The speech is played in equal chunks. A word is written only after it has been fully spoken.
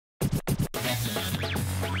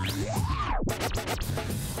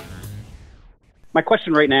My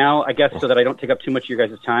question right now, I guess, so that I don't take up too much of your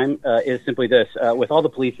guys' time, is simply this: with all the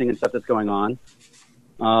policing and stuff that's going on,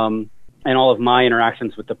 and all of my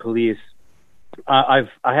interactions with the police, I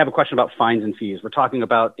have a question about fines and fees. We're talking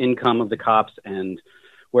about income of the cops and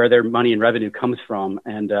where their money and revenue comes from.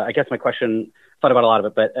 And I guess my question, thought about a lot of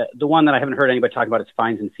it, but the one that I haven't heard anybody talk about is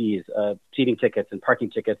fines and fees, speeding tickets and parking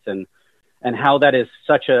tickets, and how that is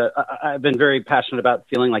such I've been very passionate about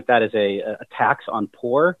feeling like that is a tax on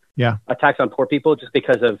poor. Yeah. A tax on poor people just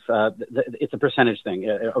because of, it's a percentage thing.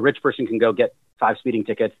 A rich person can go get 5 speeding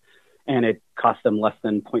tickets and it costs them less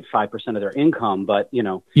than 0.5% of their income. But,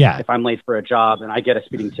 if I'm late for a job and I get a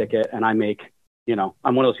speeding ticket and I make,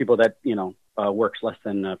 I'm one of those people that, works less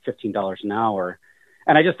than $15 an hour.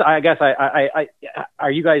 And I guess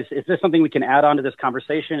are you guys, is this something we can add on to this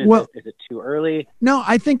conversation? Is it too early? No,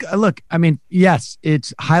 I think, look, I mean, yes,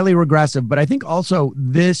 it's highly regressive, but I think also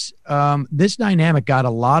this dynamic got a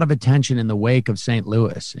lot of attention in the wake of St.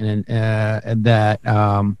 Louis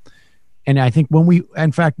and I think when we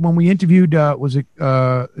interviewed, was it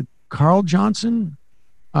Carl Johnson,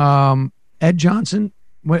 Ed Johnson,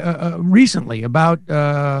 recently about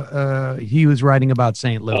he was writing about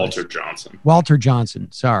St. Louis. Walter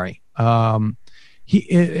Johnson. Sorry. I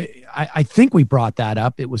think we brought that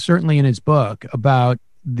up. It was certainly in his book about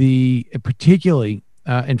particularly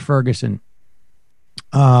in Ferguson.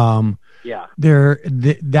 That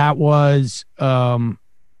was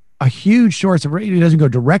a huge source of it doesn't go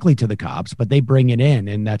directly to the cops, but they bring it in,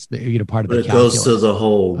 and that's the part of the calculus. It goes to the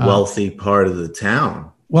whole wealthy part of the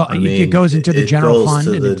town. Well, it goes into the general fund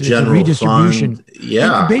and it's a redistribution. Fund.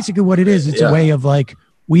 Yeah. And basically what it is, it's a way of like,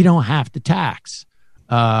 we don't have to tax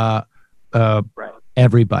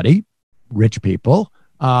everybody, rich people,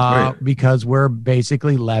 because we're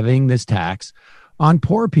basically levying this tax on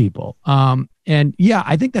poor people. I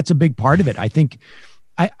think that's a big part of it. I think,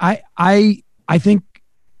 I think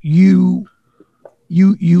you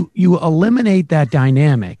eliminate that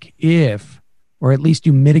dynamic or at least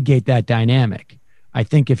you mitigate that dynamic. I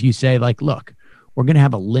think if you say like, look, we're going to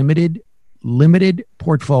have a limited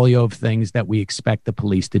portfolio of things that we expect the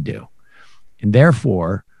police to do. And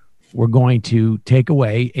therefore, we're going to take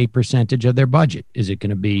away a percentage of their budget. Is it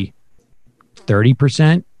going to be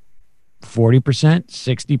 30%, 40%,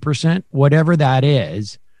 60%, whatever that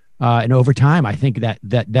is? And over time, I think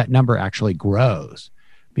that number actually grows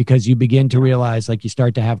because you begin to realize, like, you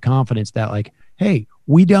start to have confidence that like, hey,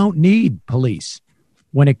 we don't need police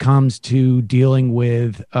when it comes to dealing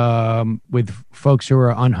with folks who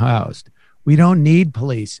are unhoused. We don't need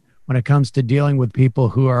police when it comes to dealing with people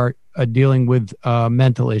who are dealing with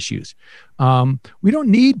mental issues. We don't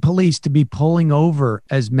need police to be pulling over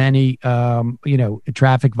as many,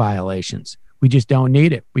 traffic violations. We just don't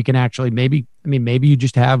need it. We can actually maybe you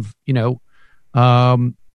just have, if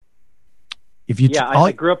you. Yeah,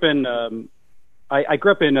 I grew up in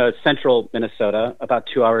central Minnesota, about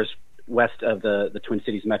 2 hours west of the Twin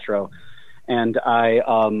Cities metro, and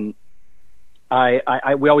we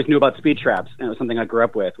always knew about speed traps, and it was something I grew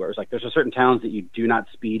up with, where it was like there's a certain towns that you do not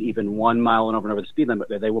speed even 1 mile and over the speed limit.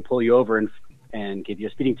 They will pull you over and give you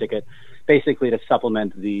a speeding ticket, basically to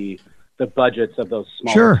supplement the budgets of those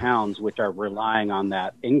smaller towns, which are relying on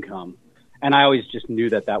that income. And I always just knew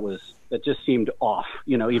that just seemed off,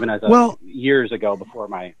 even as years ago before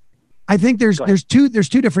my. I think there's two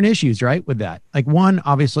different issues, right, with that. Like, one,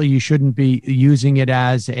 obviously you shouldn't be using it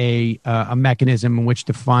as a mechanism in which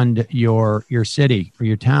to fund your city or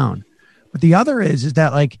your town. But the other is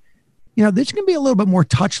that, like, this can be a little bit more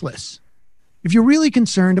touchless. If you're really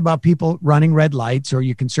concerned about people running red lights or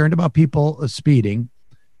you're concerned about people speeding,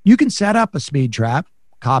 you can set up a speed trap,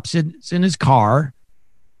 cops it's in his car,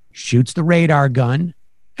 shoots the radar gun,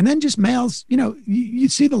 and then just mails, you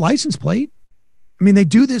see the license plate. I mean, they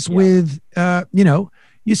do this with,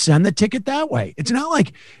 you send the ticket that way. It's not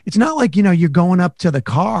like, you're going up to the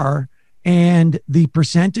car and the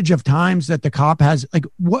percentage of times that the cop has, like,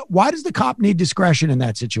 why does the cop need discretion in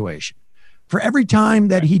that situation? For every time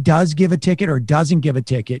that he does give a ticket or doesn't give a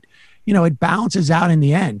ticket, it balances out in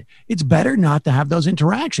the end. It's better not to have those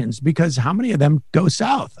interactions because how many of them go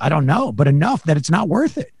south? I don't know, but enough that it's not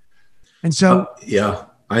worth it. And so,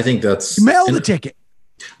 I think that's mail the ticket.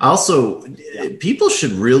 Also, people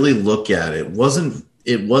should really look at it. It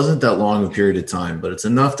wasn't that long a period of time, but it's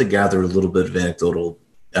enough to gather a little bit of anecdotal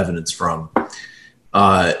evidence from.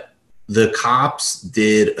 The cops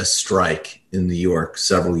did a strike in New York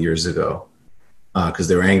several years ago because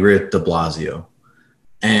they were angry at de Blasio.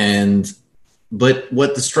 But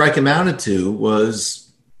what the strike amounted to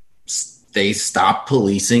was they stopped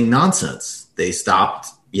policing nonsense. They stopped,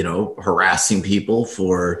 harassing people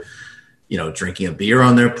for drinking a beer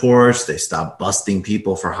on their porch. They stopped busting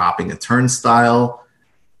people for hopping a turnstile.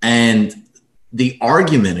 And the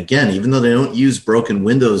argument, again, even though they don't use broken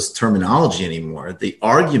windows terminology anymore, the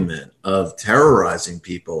argument of terrorizing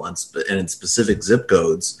people and in specific zip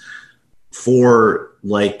codes for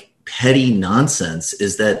like petty nonsense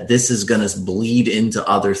is that this is going to bleed into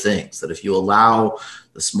other things. That if you allow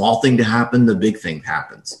the small thing to happen, the big thing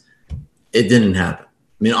happens. It didn't happen.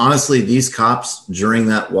 I mean, honestly, these cops during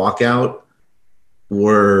that walkout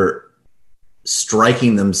were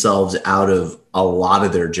striking themselves out of a lot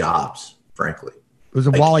of their jobs, frankly. It was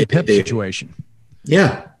a Wally Pipp situation.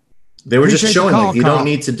 Yeah. They were just showing like you don't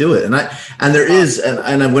need to do it. And there is,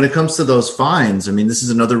 and when it comes to those fines, I mean, this is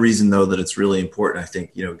another reason though that it's really important. I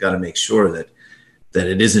think, we've got to make sure that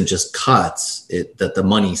it isn't just cuts, that the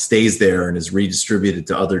money stays there and is redistributed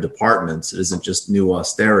to other departments. It isn't just new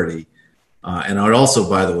austerity. And I would also,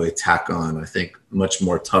 by the way, tack on, I think, much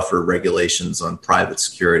more tougher regulations on private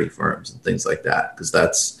security firms and things like that, because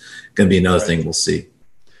that's going to be another thing we'll see.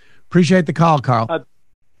 Appreciate the call, Carl.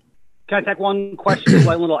 Can I take one question,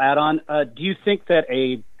 one little add-on? Do you think that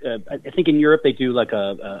I think in Europe they do like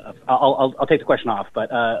I'll take the question off,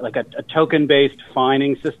 but like a token-based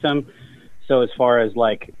fining system. So as far as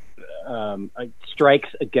like strikes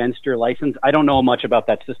against your license, I don't know much about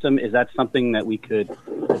that system. Is that something that we could,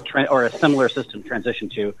 or a similar system, transition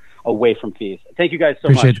to away from fees? Thank you guys so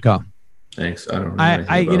much. Appreciate the call. Thanks. I don't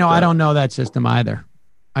know I don't know that system either.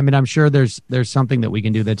 I mean, I'm sure there's something that we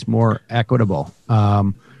can do that's more equitable.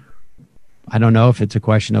 I don't know if it's a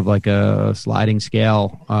question of like a sliding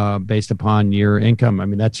scale based upon your income. I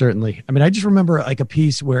mean, that's certainly. I mean, I just remember like a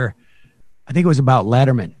piece where I think it was about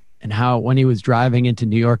Letterman and how when he was driving into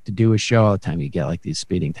New York to do a show, all the time you get like these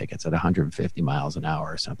speeding tickets at 150 miles an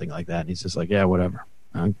hour or something like that. And he's just like, yeah, whatever.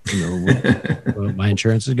 My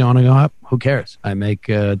insurance is going to go up. Who cares? I make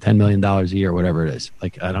 $10 million a year, whatever it is.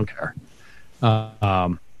 Like, I don't care.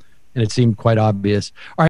 And it seemed quite obvious. All right.